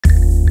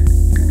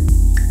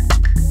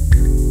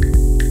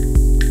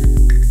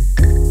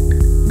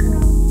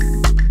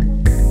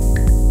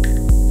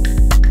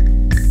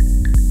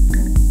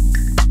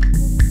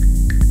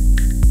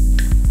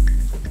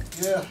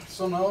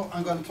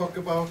I'm going to talk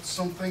about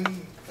something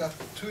that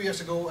 2 years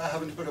ago I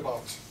haven't heard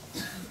about.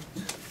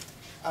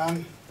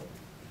 And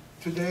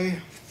today,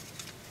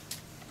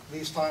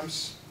 these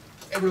times,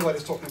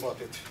 everybody's talking about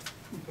it,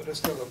 but I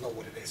still don't know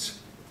what it is.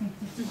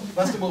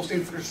 That's the most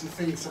interesting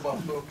things about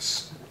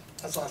MOOCs,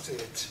 as I see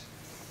it.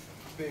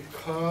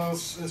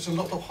 Because there's a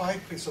lot of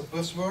hype, it's a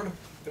buzzword,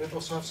 but it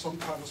also has some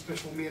kind of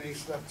special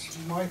meanings that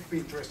might be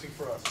interesting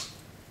for us.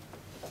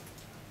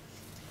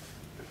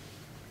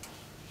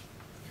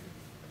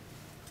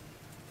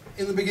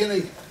 In the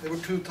beginning, there were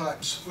two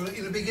types. Well,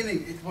 in the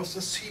beginning, it was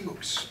the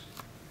MOOCs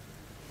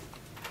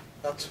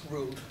that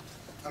ruled.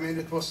 I mean,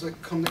 it was a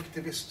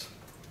connectivist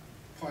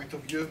point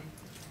of view.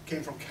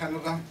 Came from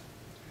Canada,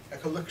 a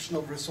collection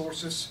of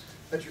resources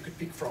that you could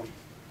pick from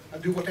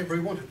and do whatever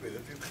you wanted with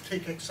it. You could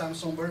take exams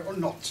somewhere or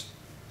not.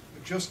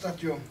 But just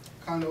that you're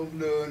kind of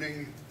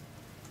learning,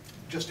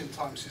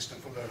 just-in-time system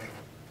for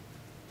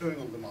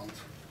learning on demand.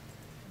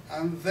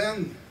 And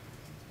then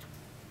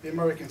the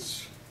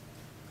Americans,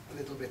 a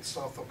little bit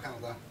south of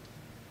Canada,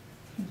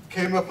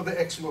 came up with the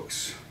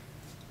MOOCs,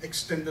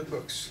 extended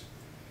MOOCs.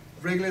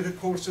 Regulated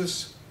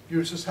courses,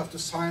 users have to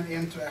sign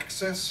in to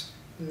access,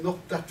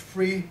 not that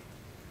free.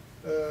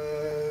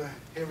 Here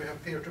we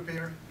have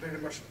peer-to-peer, very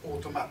much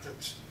automated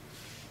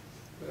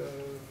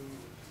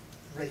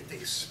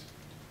ratings.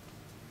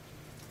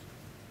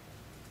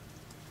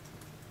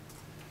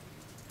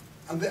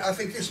 And I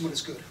think this one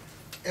is good.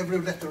 Every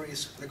letter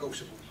is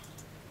negotiable,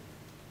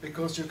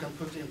 because you can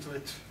put into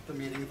it the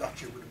meaning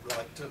that you would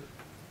like to,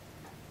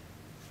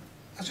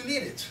 as you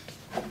need it.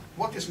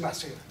 What is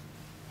massive?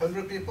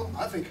 100 people?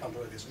 I think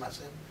 100 is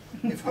massive.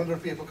 If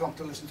 100 people come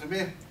to listen to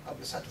me, I'll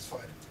be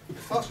satisfied.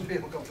 If 1,000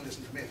 people come to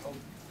listen to me,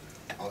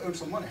 I'll earn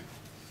some money.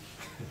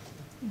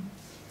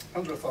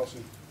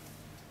 100,000,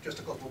 just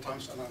a couple of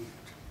times, and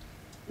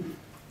then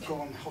go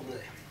on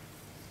holiday.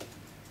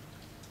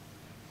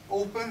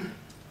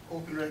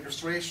 Open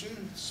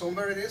registration,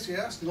 somewhere it is,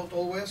 yes, not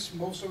always.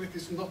 Most of it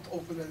is not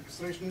open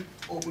registration.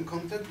 Open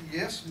content,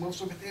 yes,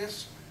 most of it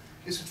is.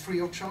 Is it free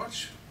of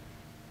charge?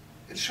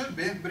 It should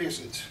be, but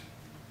isn't.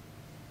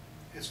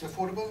 Is it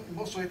affordable?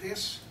 Most of it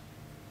is.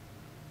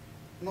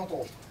 Not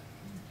all.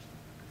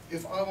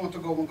 If I want to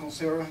go on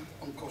Coursera,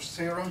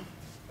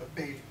 a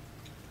big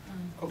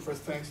conference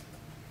thing,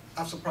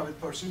 as a private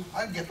person,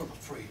 I get it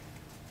free.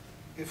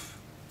 If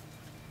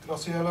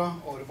Coursera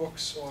or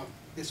Vox or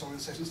this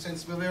organization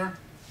sends me there,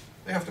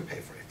 they have to pay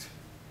for it.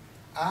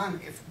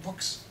 And if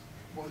Vox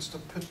wants to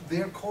put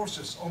their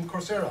courses on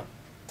Coursera,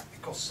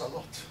 it costs a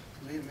lot,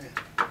 believe me.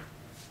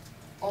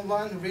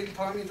 Online,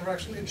 real-time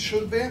interaction, it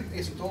should be,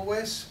 isn't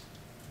always.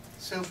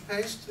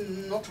 Self-paced,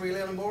 not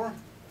really anymore.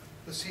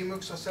 The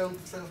MOOCs are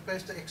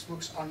self-paced, the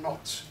MOOCs are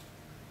not.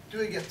 Do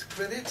we get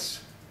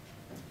credits?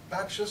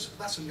 Badges?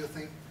 That's a new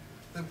thing.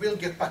 They will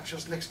get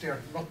badges next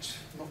year, not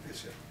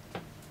this year.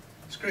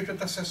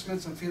 Scripted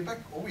assessments and feedback?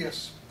 Oh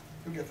yes,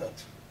 you get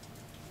that.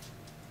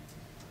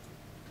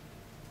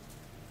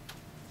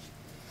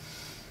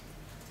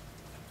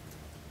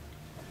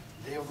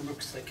 They are the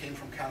MOOCs, they came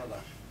from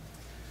Canada.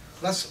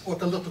 That's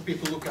what a lot of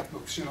people look at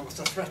MOOCs, you know, it's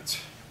a threat.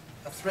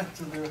 A threat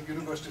to the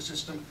university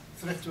system,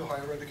 threat to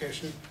higher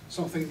education,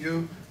 something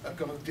new that's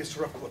going to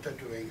disrupt what they're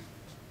doing.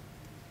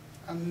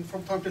 And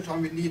from time to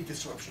time we need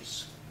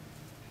disruptions.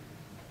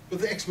 But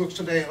the MOOCs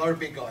today are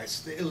big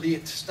guys, the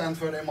elite,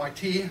 Stanford,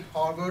 MIT,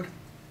 Harvard,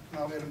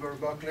 now Edinburgh,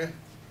 Berkeley.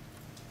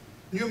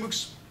 New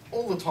MOOCs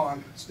all the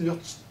time, it's not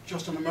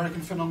just an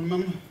American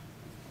phenomenon.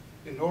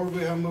 In Norway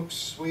we have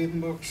MOOCs, Sweden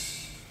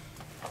MOOCs,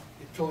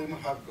 Italy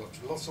have got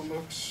lots of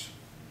MOOCs,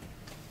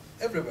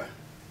 everywhere.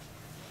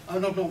 I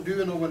don't know, do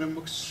you know any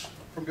MOOCs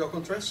from your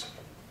countries?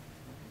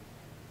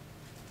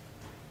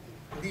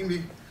 Believe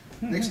me,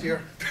 next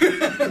year,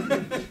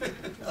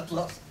 at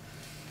last.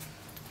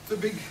 The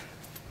big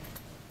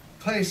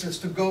places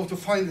to go to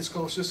find these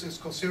courses is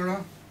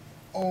Coursera,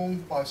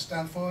 owned by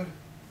Stanford,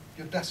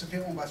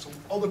 Udacity, owned by some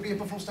other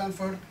people from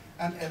Stanford,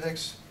 and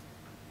edX,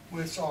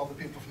 which are the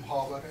people from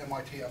Harvard,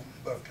 MIT, and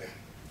Berkeley.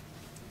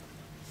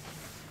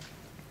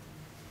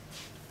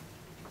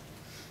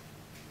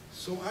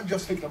 So I'm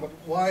just thinking about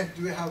why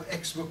do we have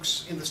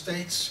MOOCs in the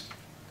States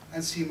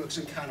and MOOCs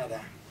in Canada?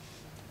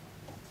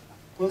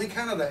 Well, in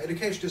Canada,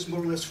 education is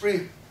more or less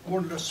free,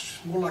 more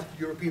like the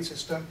European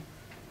system,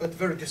 but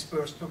very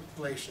dispersed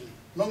population,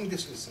 long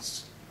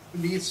distances, who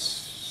needs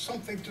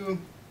something to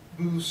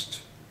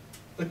boost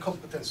the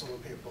competence of the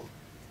people.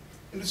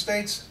 In the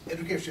States,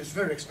 education is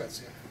very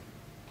expensive,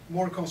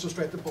 more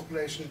concentrated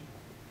population.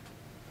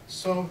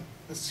 So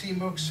the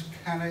MOOCs,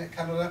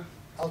 Canada,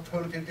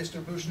 alternative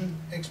distribution,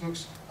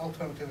 MOOCs,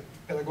 alternative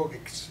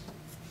pedagogics.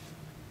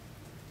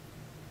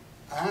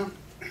 And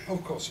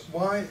of course,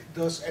 why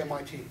does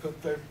MIT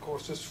put their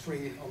courses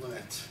free on the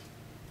net?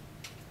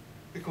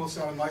 Because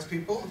they are nice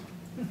people?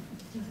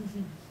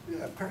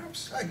 Yeah,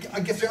 perhaps.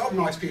 I guess they are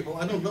nice people,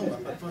 I don't know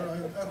them,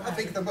 but I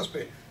think they must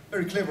be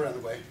very clever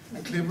anyway,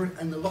 and clever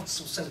in lots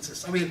of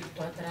senses. I mean,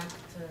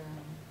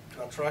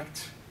 to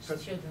attract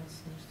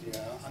students.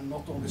 Yeah, and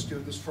not only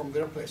students from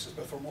their places,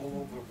 but from all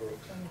over the world.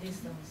 From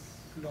distance.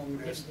 long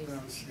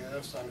distance,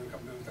 yes, and you can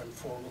do then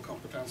formal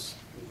competence,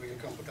 and real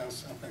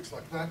competence, and things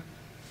like that.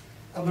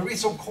 And there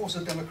is, of course,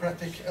 a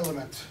democratic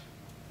element.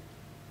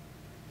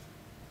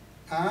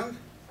 And,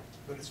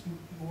 but it's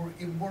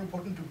more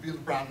important to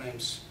build brand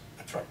names,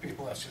 attract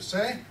people, as you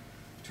say,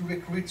 to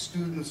recruit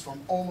students from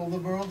all over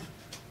the world,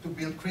 to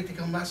build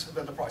critical mass,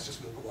 then the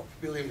prices will go up.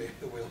 Believe me,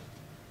 they will.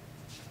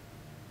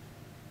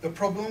 The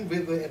problem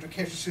with the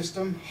education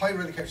system, higher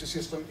education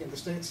system in the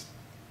States,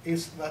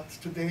 is that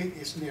today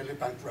is nearly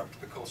bankrupt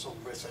because of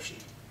the recession.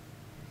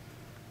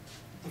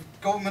 The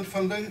government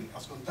funding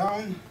has gone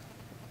down.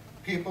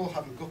 People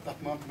haven't got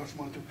that much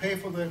money to pay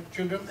for their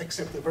children,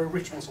 except the very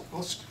rich ones, of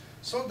course.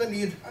 So they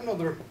need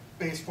another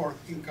base for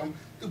income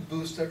to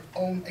boost their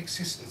own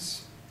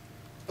existence.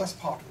 That's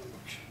part of the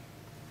book,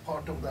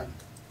 part of the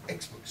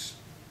X-books.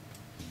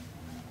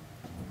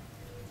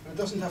 It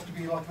doesn't have to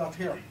be like that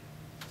here.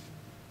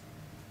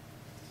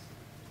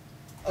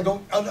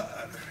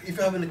 If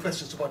you have any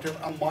questions about it,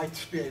 I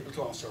might be able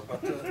to answer,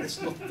 but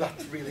it's not that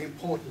really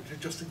important. It's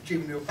just to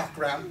give you a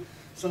background.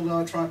 So now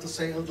I'm trying to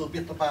say a little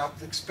bit about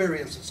the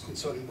experiences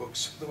concerning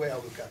books, the way I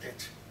look at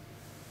it.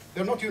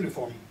 They're not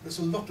uniform. There's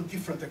a lot of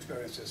different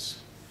experiences.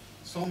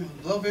 Some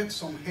love it,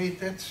 some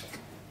hate it.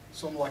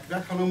 Some like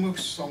that kind of MOOCs,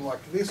 some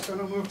like this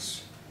kind of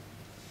MOOCs.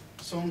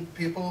 Some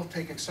people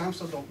take exams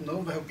that don't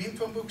know they have been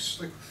to MOOCs.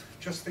 They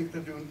just think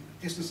they're doing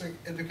distance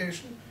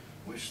education,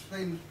 which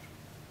they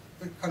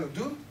kind of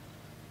do.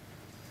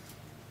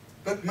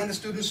 But many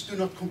students do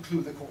not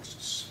conclude the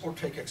courses or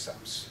take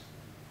exams.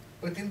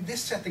 But in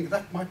this setting,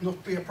 that might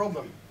not be a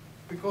problem.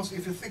 Because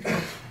if you think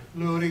about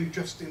learning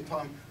just in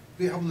time,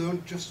 they have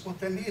learned just what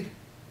they need.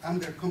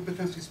 And their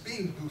competence is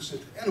being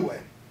boosted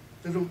anyway.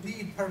 They don't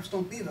need, perhaps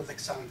don't need that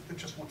exam, they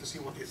just want to see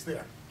what is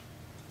there.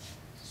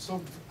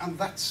 So, and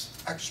that's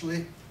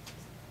actually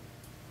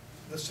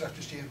the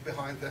strategy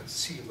behind the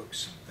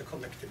CMOOCs, the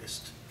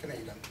collectivist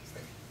Canadian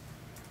thing.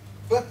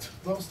 But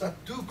those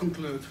that do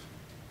conclude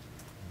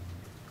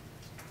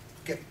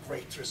get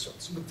great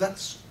results. But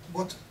that's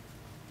what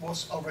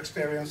was our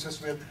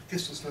experiences with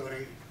distance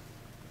learning,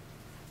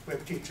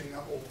 web teaching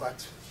and all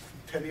that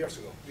 10 years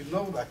ago. We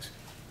know that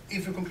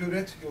if you conclude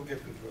it, you'll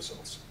get good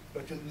results.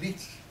 But you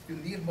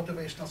need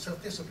motivation and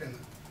self-discipline.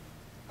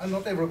 And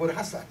not everybody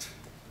has that.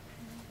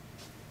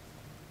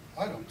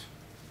 I don't.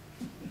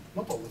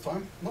 Not all the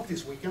time, not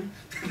this weekend.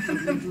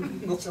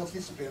 Not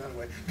self-discipline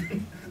anyway.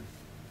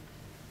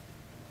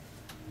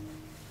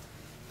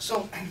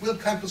 So, will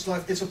campus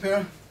life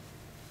disappear?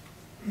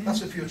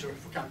 That's the future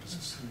for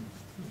campuses.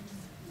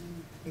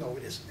 No,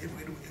 it isn't. It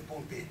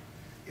won't be.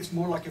 It's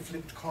more like a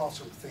flipped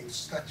classroom,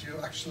 things that you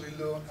actually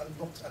learn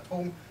a lot at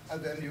home,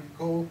 and then you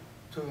go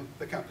to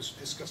the campus to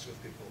discuss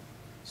with people.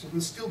 So it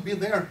will still be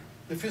there.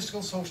 The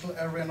physical, social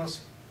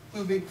arenas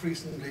will be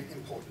increasingly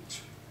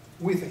important,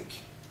 we think.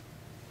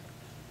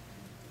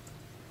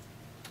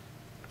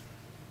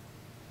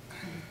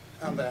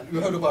 And then,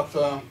 you heard about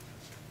the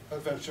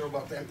adventure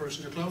about the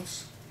emperor's new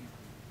clothes.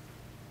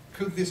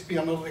 Could this be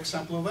another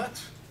example of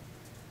that?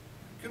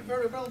 Could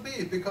very well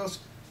be, because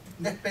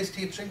net-based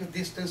teaching,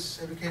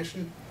 distance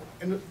education,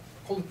 and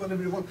call it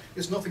whatever you want,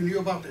 is nothing new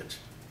about it.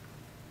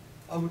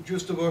 I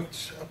used to work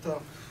at a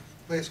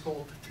place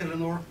called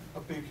Telenor, a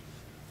big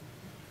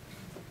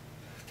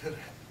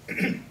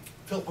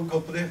telephone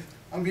company,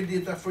 and we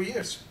did that for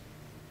years.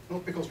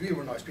 Not because we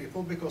were nice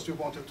people, because we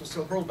wanted to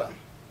sell broadband.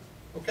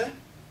 Okay?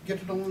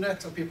 Get it on the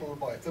net and people will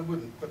buy it. They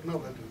wouldn't, but now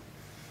they do.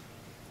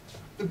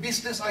 The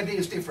business idea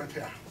is different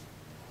here.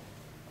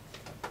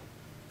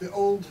 The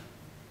old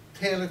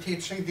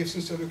tele-teaching,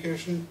 distance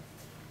education,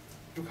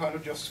 you kind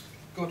of just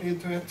got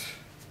into it,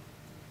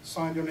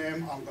 signed your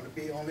name, I'm going to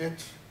be on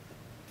it,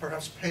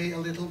 perhaps pay a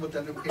little, but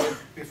then you pay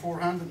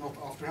beforehand and not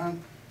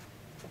afterhand.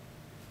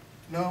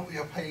 Now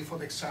you're paying for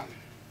the exam.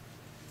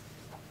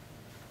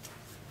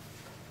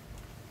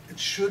 It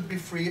should be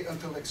free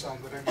until exam,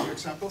 but I give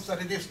examples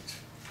that it isn't.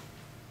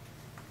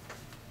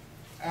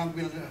 And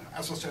we'll,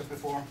 as I said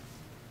before,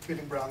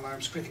 building brand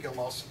names, critical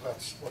mass,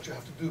 that's what you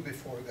have to do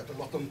before you get a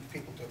lot of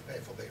people to pay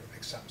for their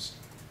exams.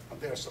 And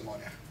there's the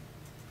money.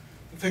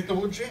 The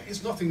technology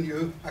is nothing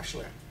new,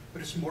 actually,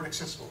 but it's more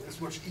accessible.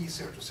 It's much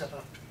easier to set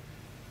up.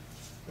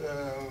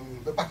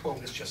 The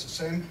backbone is just the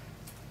same,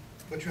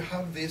 but you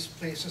have these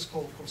places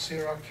called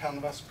Coursera,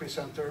 Canvas,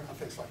 Presenter, and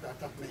things like that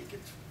that make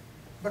it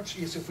much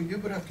easier for you,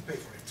 but you have to pay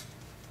for it.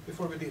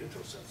 Before we did it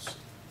ourselves.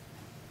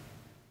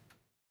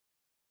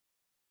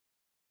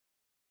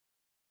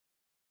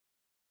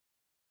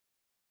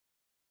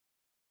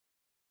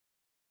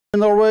 In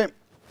Norway,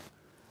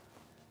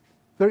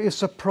 there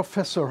is a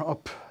professor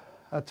up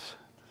at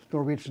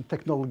Norwegian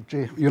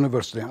Technology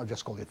University, I'll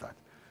just call it that,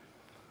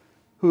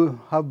 who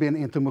have been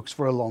into MOOCs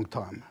for a long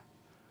time.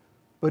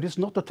 But he's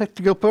not a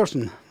technical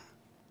person.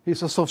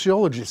 He's a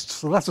sociologist,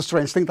 so that's a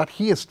strange thing that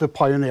he is the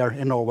pioneer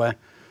in Norway,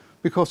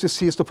 because he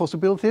sees the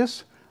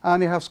possibilities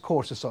and he has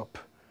courses up.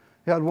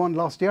 He had one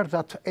last year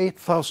that had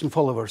 8,000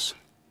 followers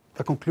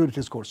that concluded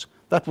his course.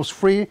 That was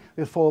free,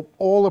 it followed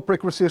all the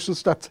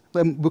prerequisites that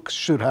the MOOCs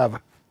should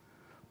have.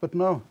 But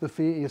now the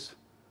fee is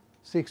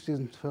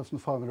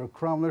 16,500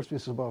 kroners, which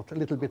is about a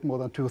little bit more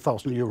than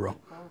 2,000 euro.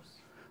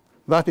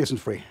 That isn't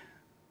free.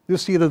 You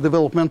see the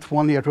development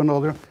one year to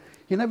another.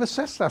 He never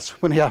says that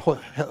when he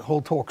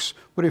holds talks,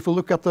 but if you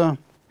look at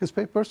his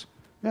papers,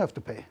 you have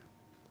to pay.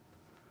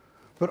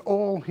 But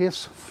all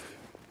his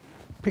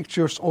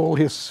pictures, all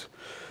his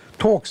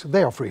talks,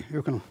 they are free.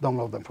 You can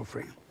download them for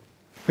free.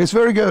 It's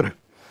very good,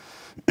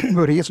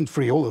 but he isn't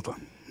free all the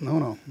time. No,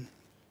 no.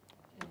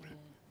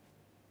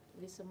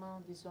 This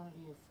amount is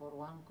only for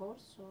one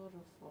course or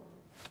for?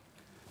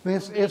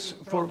 This is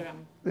for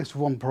this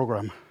one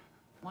program.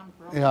 One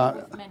program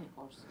with many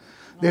courses.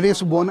 There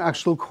is one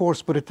actual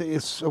course, but it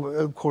is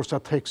a course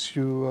that takes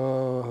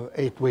you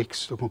 8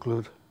 weeks to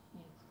conclude.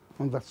 Yes.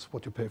 And that's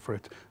what you pay for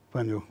it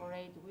when you. For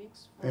 8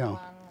 weeks for one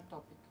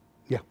topic.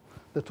 Yeah,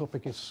 the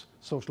topic is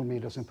social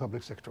medias in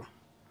public sector.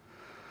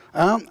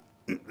 And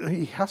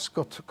he has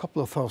got a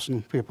couple of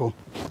thousand people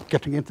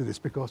getting into this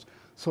because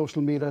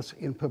social medias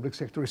in public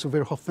sector is a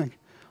very hot thing.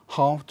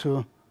 How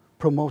to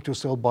promote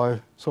yourself by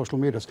social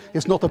medias.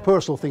 It's not a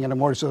personal thing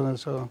anymore, it's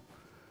a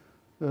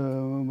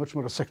much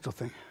more a sector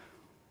thing.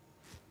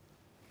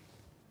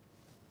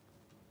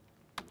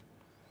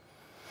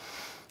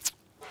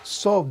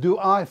 So, do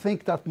I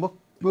think that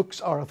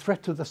MOOCs are a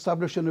threat to the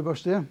established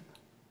university?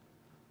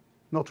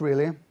 Not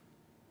really,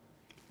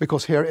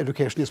 because here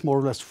education is more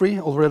or less free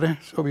already,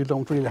 so we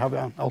don't really have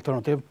an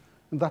alternative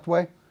in that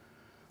way.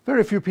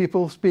 Very few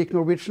people speak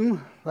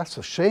Norwegian. That's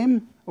a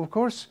shame, of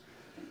course,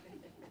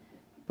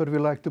 but we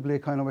like to be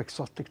kind of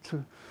exotic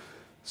too.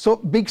 So,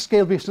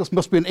 big-scale business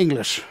must be in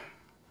English,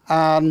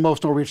 and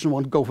most Norwegians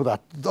won't go for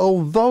that,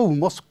 although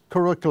most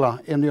curricula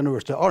in the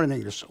university are in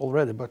English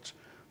already, but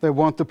they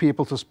want the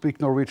people to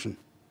speak Norwegian.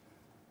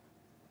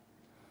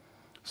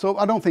 So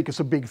I don't think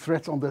it's a big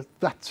threat on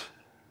that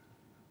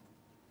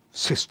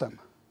system.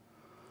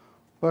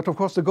 But of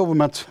course the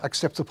government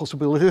accepts the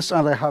possibilities,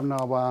 and they have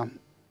now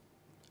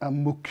a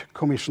MOOC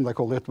commission, they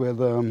call it,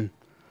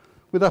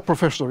 with that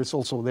professor is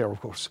also there, of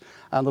course,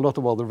 and a lot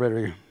of other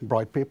very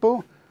bright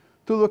people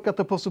to look at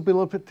the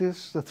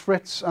possibilities, the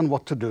threats, and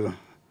what to do.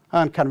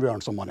 And can we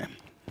earn some money,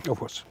 of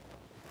course.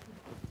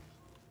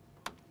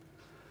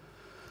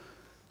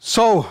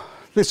 So,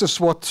 this is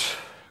what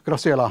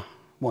Graciela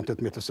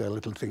wanted me to say a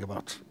little thing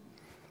about.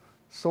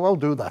 So I'll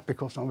do that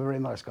because I'm a very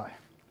nice guy.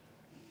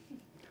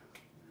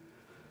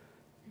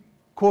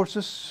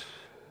 Courses,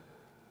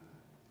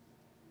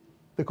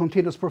 the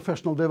continuous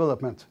professional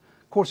development.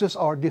 Courses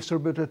are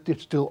distributed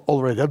digital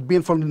already. They've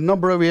been for a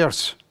number of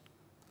years.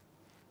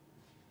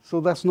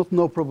 So that's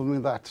no problem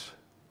with that.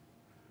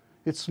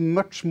 It's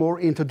much more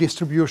into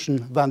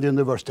distribution than the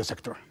university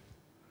sector.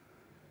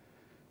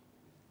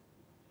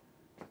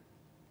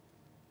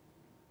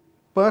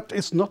 But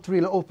it's not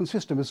really an open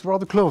system. It's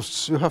rather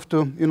closed. You have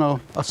to,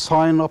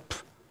 sign up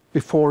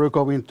before you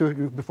go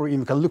before you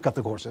even can look at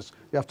the courses.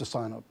 You have to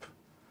sign up.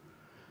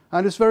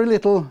 And it's very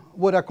little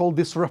what I call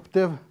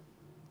disruptive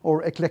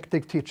or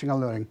eclectic teaching and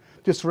learning.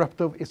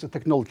 Disruptive is the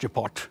technology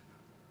part.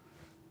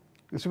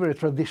 It's a very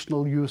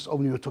traditional use of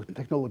new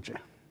technology.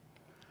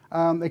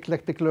 And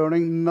eclectic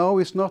learning, no,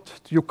 it's not.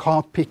 You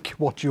can't pick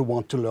what you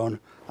want to learn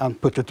and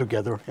put it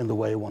together in the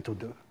way you want to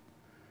do.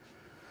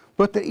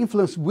 But the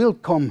influence will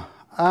come,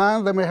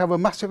 and they may have a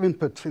massive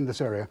input in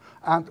this area.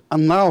 And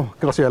now,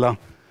 Graciela,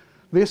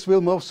 this will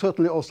most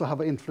certainly also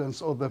have an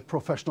influence on the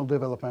professional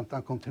development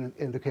and continuing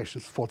education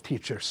for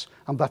teachers.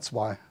 And that's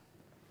why,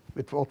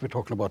 it's what we're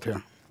talking about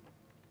here.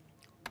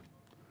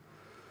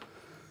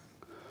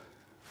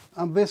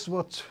 And this is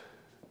what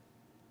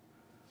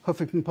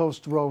Huffington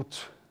Post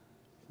wrote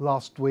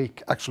last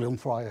week, actually on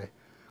Friday.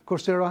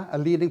 Coursera, a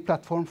leading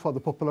platform for the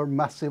popular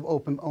massive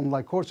open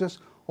online courses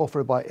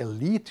offered by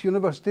elite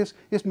universities,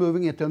 is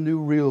moving into a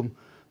new realm,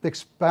 the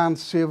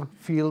expansive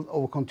field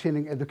of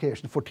continuing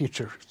education for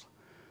teachers.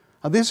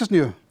 And this is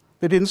new.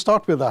 They didn't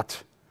start with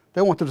that.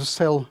 They wanted to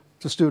sell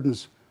to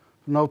students.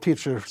 Now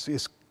teachers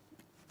is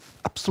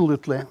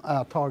absolutely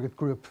a target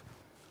group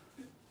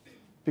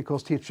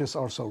because teachers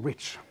are so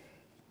rich.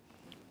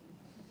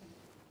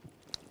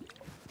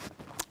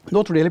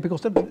 Not really,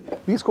 because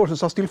these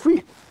courses are still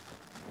free.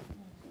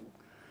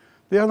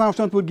 The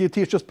announcement would give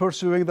teachers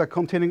pursuing their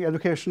continuing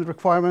education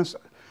requirements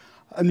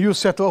a new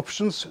set of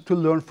options to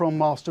learn from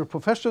master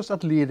professors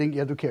at leading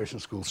education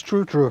schools.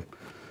 True, true.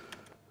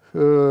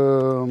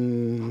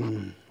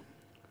 And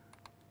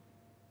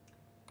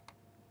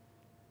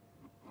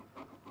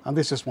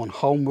this is one,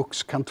 how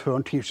MOOCs can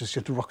turn teachers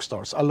into rock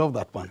stars. I love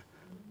that one.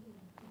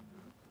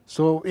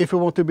 So if you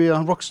want to be a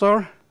rock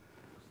star,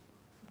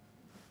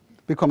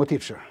 become a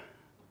teacher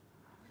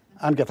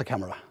and get a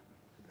camera.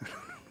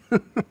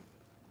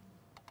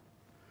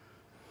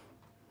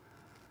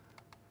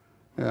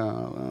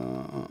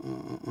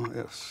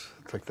 Yes,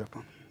 take that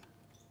one.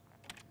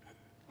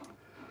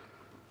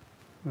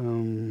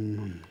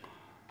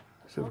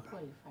 How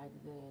qualified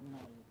the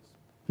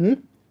knowledge?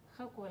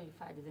 How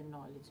qualified the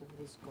knowledge of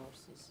these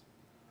courses?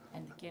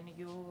 And can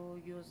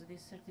you use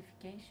this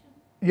certification?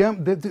 Yeah,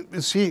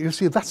 you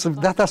see,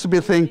 that has to be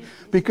a thing,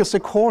 because the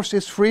course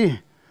is free,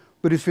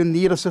 but if you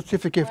need a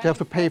certificate, you have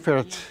to pay for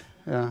it.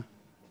 Yeah.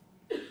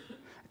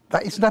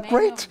 Isn't that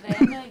great?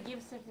 Many of them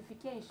give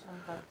certification,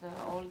 but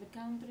all the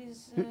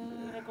countries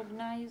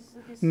recognize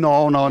this.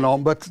 No.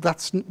 But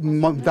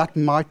that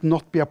might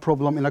not be a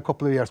problem in a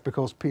couple of years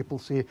because people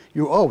see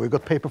we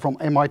got paper from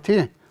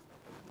MIT.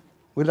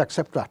 We'll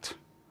accept that.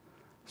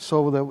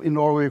 So in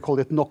Norway we call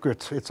it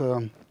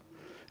NOKUT.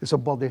 It's a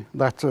body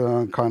that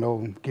kind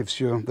of gives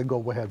you the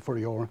go-ahead for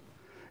your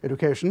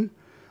education.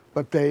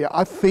 But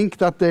I think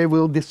that they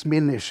will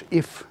diminish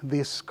if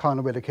this kind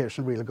of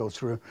education really goes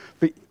through.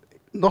 But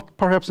not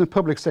perhaps in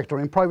public sector,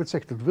 in private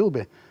sector it will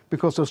be,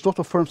 because there's a lot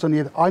of firms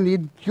that I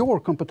need your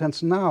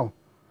competence now.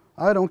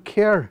 I don't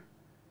care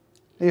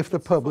if the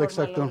public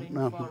sector,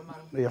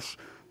 yes,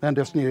 then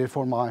just need it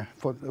for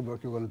the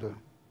work you're going to do.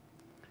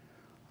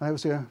 I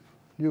have a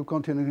new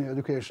continuing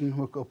education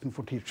work open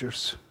for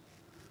teachers.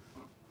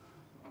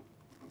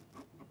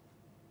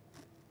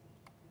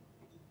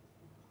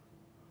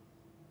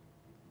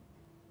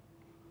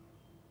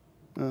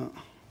 Uh,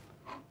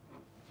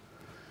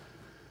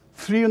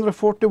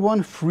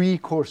 341 free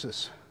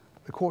courses.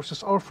 The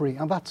courses are free,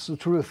 and that's the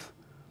truth.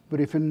 But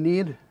if you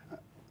need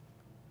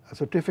a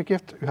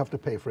certificate, you have to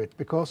pay for it,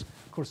 because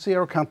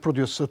Coursera can't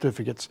produce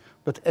certificates,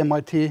 but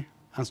MIT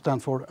and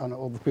Stanford and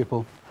other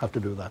people have to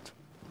do that.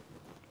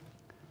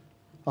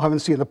 I haven't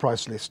seen the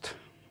price list.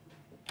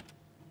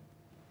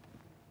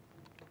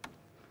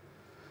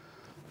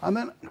 And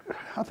then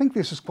I think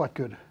this is quite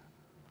good.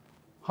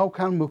 How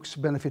can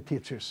MOOCs benefit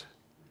teachers?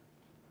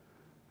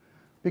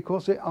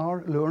 Because they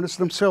are learners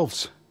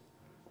themselves,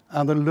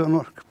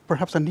 and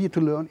perhaps they need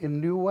to learn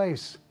in new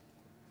ways.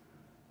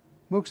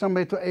 MOOCs are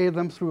made to aid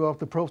them throughout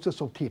the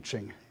process of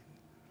teaching.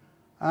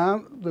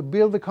 And they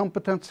build the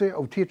competency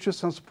of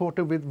teachers and support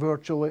them with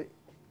virtually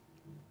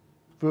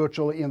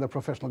in their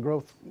professional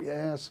growth.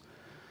 Yes.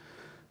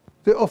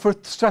 They offer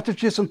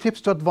strategies and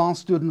tips to advance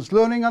students'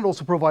 learning and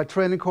also provide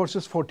training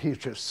courses for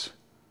teachers.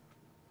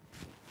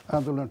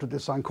 And they learn to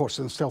design courses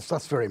themselves.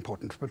 That's very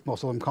important, but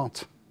most of them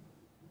can't.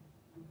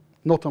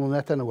 Not on the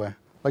net anyway,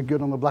 like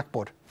good on the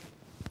blackboard.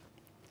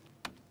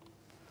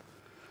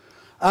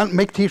 And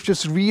make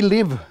teachers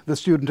relive the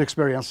student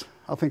experience.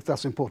 I think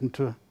that's important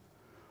to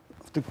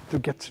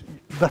get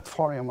that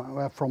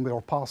far from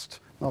your past.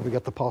 Now we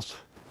get the past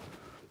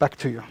back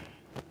to you.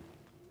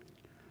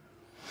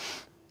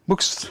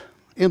 MOOCs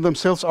in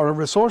themselves are a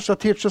resource that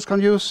teachers can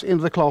use in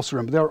the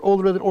classroom. They are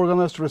already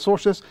organized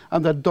resources,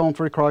 and they don't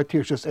require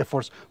teachers'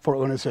 efforts for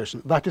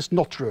organization. That is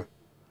not true.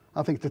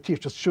 I think the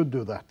teachers should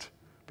do that,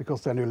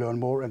 because then you learn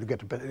more and you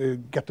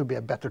get to be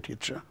a better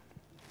teacher.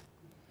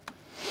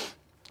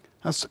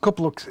 There's a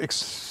couple of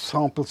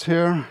examples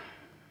here.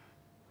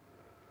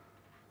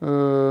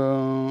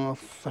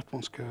 That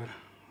one's good.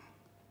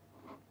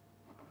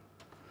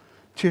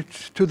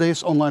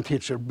 Today's online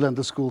teacher,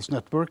 Blended Schools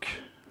Network.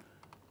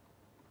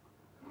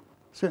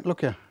 See,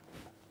 look here.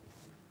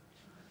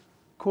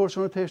 Course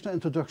orientation and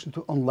introduction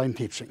to online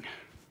teaching.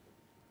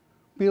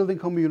 Building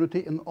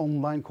community in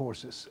online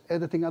courses.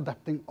 Editing,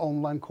 adapting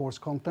online course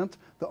content.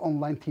 The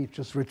online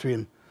teachers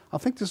routine. I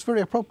think this is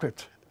very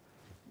appropriate.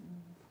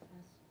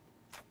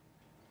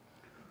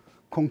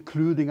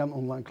 Concluding an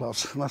online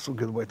class. That's a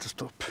good way to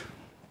stop.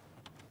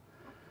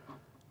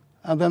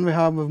 And then we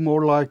have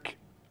more like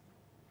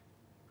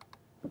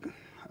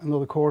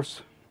another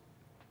course.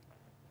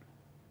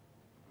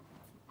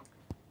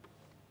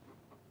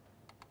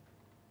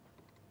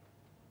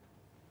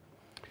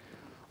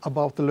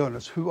 About the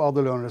learners. Who are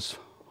the learners?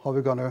 How are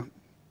we going to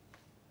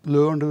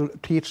learn to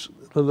teach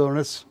the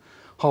learners?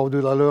 How do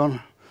they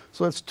learn?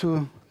 So it's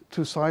two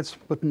sides,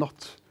 but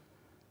not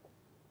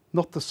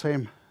the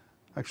same,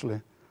 actually.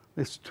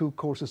 These two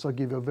courses will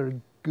give you a very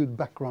good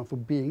background for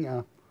being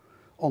an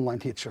online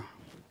teacher,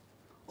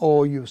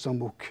 or use a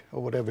MOOC,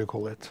 or whatever you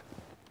call it.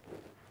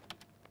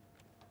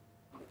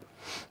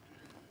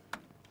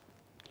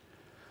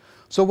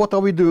 So what are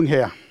we doing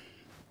here?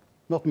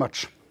 Not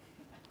much.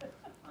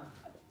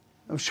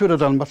 I should have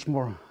done much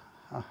more.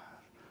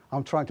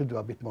 I'm trying to do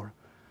a bit more.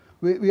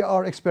 We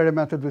are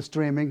experimented with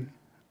streaming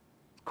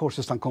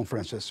courses and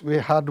conferences. We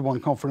had one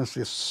conference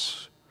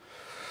this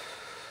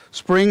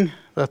spring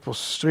that was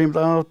streamed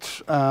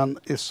out and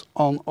is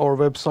on our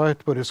website,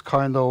 but it's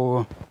kind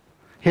of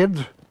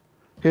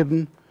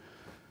hidden,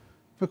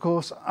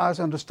 because as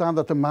I understand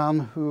that the man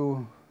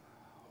who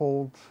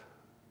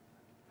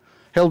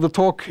held the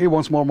talk, he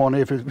wants more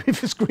money if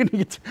he's screening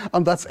it,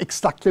 and that's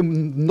exactly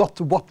not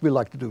what we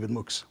like to do with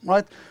MOOCs,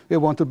 right? We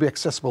want to be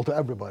accessible to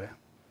everybody.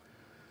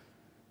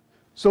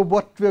 So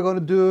what we're going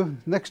to do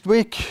next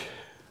week,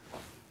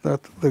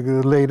 that the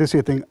lady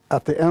sitting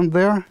at the end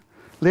there,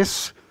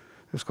 Liz,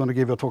 is going to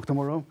give a talk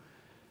tomorrow.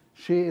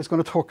 She is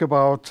going to talk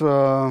about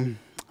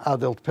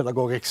adult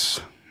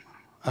pedagogics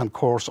and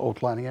course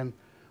outline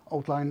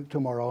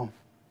tomorrow.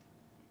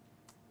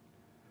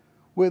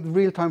 With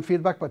real-time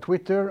feedback by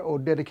Twitter or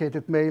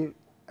dedicated mail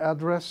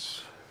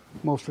address,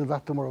 mostly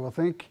that tomorrow, I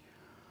think.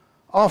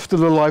 After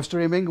the live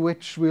streaming,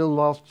 which will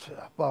last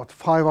about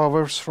 5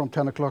 hours from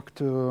 10 o'clock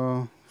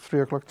to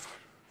 3 o'clock,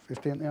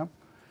 15, yeah.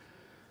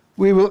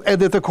 We will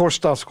edit the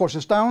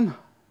courses down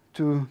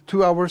to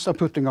 2 hours and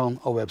putting on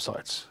our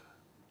websites.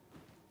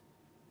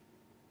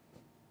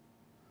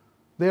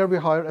 There we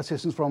hire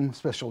assistance from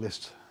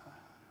specialists.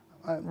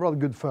 A rather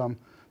good firm,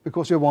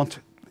 because you want,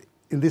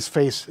 in this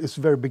phase, it's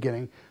very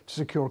beginning, to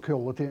secure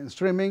quality in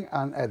streaming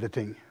and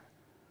editing.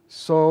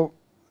 So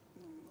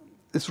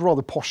it's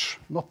rather posh,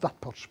 not that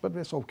posh, but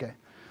it's okay.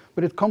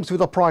 But it comes with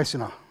a price,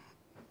 you know.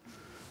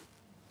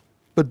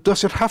 But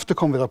does it have to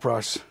come with a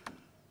price?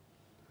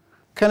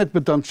 Can it be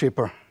done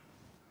cheaper?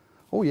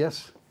 Oh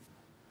yes.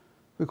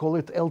 We call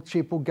it El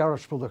Cheapo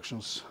Garage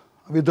Productions.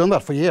 We've done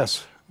that for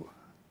years.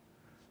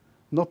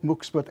 Not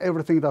MOOCs, but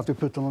everything that we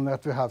put on the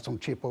net, we have some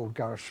cheapo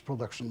garage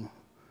production.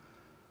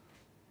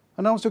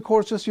 Announce your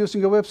courses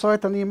using your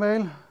website and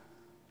email.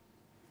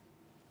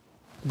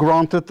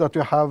 Granted that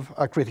you have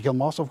a critical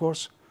mass, of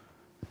course,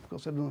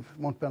 because I don't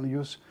want to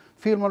use.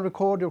 Film and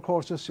record your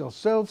courses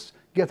yourselves.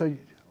 Get a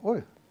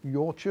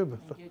YouTube.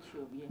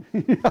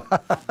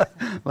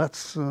 Yeah.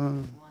 That's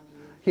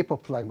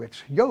hip-hop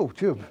language.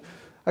 YouTube.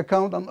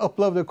 Account and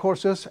upload the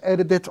courses,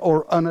 edit it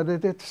or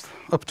unedit it,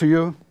 up to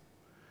you.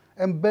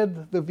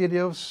 Embed the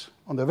videos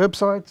on the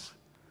websites.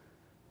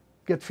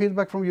 Get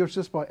feedback from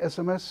users by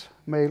SMS,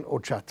 mail or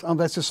chat. And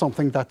this is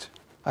something that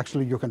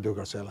actually you can do,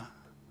 Graciela.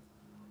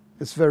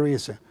 It's very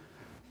easy.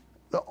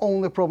 The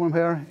only problem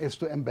here is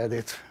to embed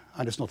it,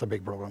 and it's not a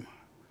big problem.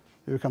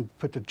 You can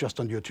put it just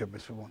on YouTube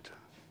if you want.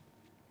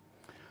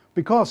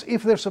 Because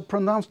if there's a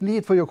pronounced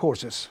need for your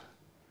courses,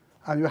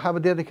 and you have a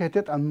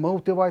dedicated and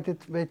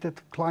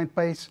motivated client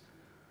base,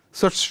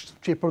 such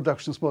cheap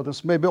production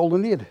models may be all you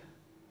need.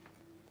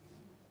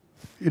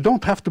 You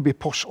don't have to be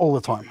posh all the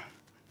time.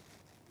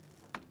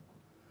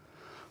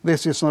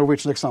 This is a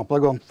Norwegian example. I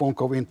won't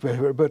go into it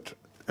here, but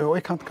I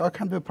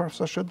can do,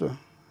 perhaps I should do.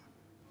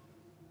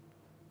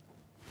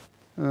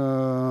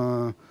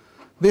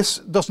 This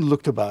doesn't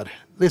look too bad.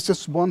 This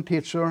is one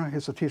teacher,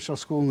 he's a teacher at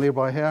school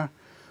nearby here,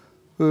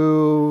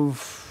 who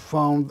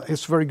found,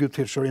 he's a very good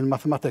teacher in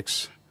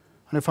mathematics,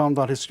 and he found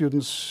that his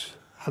students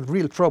had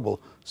real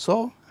trouble.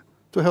 So,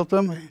 to help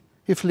them,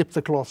 he flipped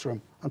the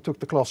classroom and took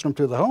the classroom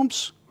to the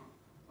homes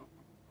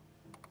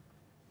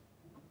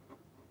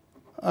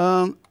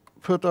and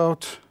put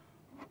out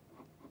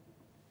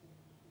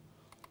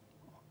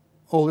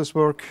all this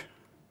work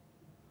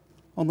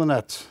on the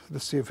net.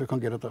 Let's see if we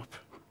can get it up.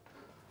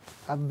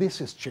 And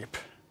this is cheap.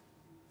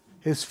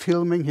 He's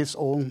filming his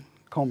own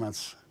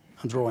comments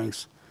and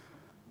drawings.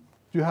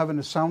 Do you have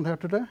any sound here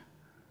today?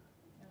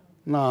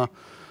 No.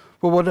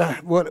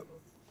 But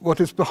what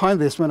is behind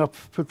this when I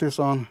put this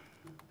on?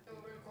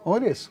 Oh,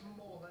 it is.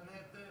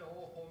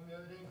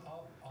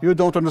 You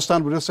don't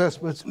understand what it says,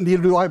 but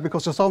neither do I,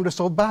 because the sound is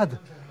so bad.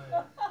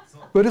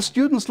 But the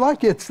students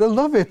like it. They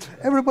love it.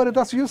 Everybody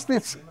that's used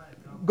this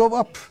go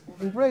up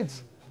in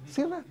grades.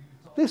 See that?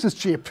 This is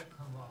cheap.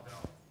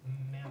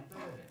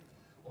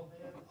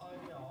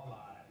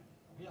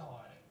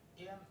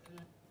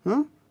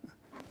 Huh?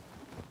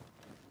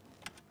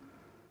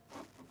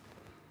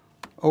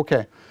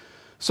 Okay.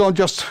 So I'll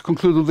just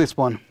conclude with this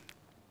one.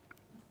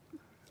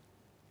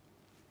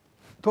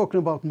 Talking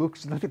about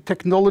MOOCs, the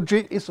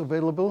technology is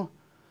available.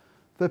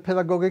 The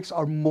pedagogics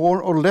are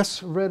more or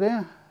less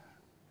ready.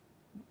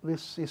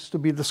 This is to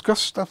be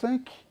discussed, I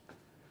think.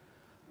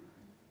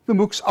 The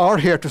MOOCs are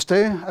here to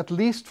stay, at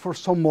least for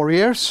some more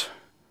years.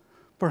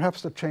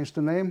 Perhaps they change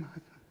the name.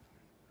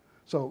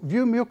 So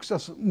view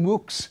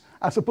MOOCs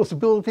as a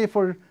possibility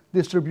for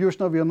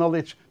distribution of your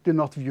knowledge. Do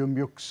not view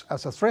MOOCs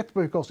as a threat,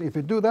 because if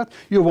you do that,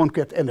 you won't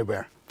get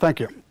anywhere.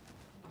 Thank you.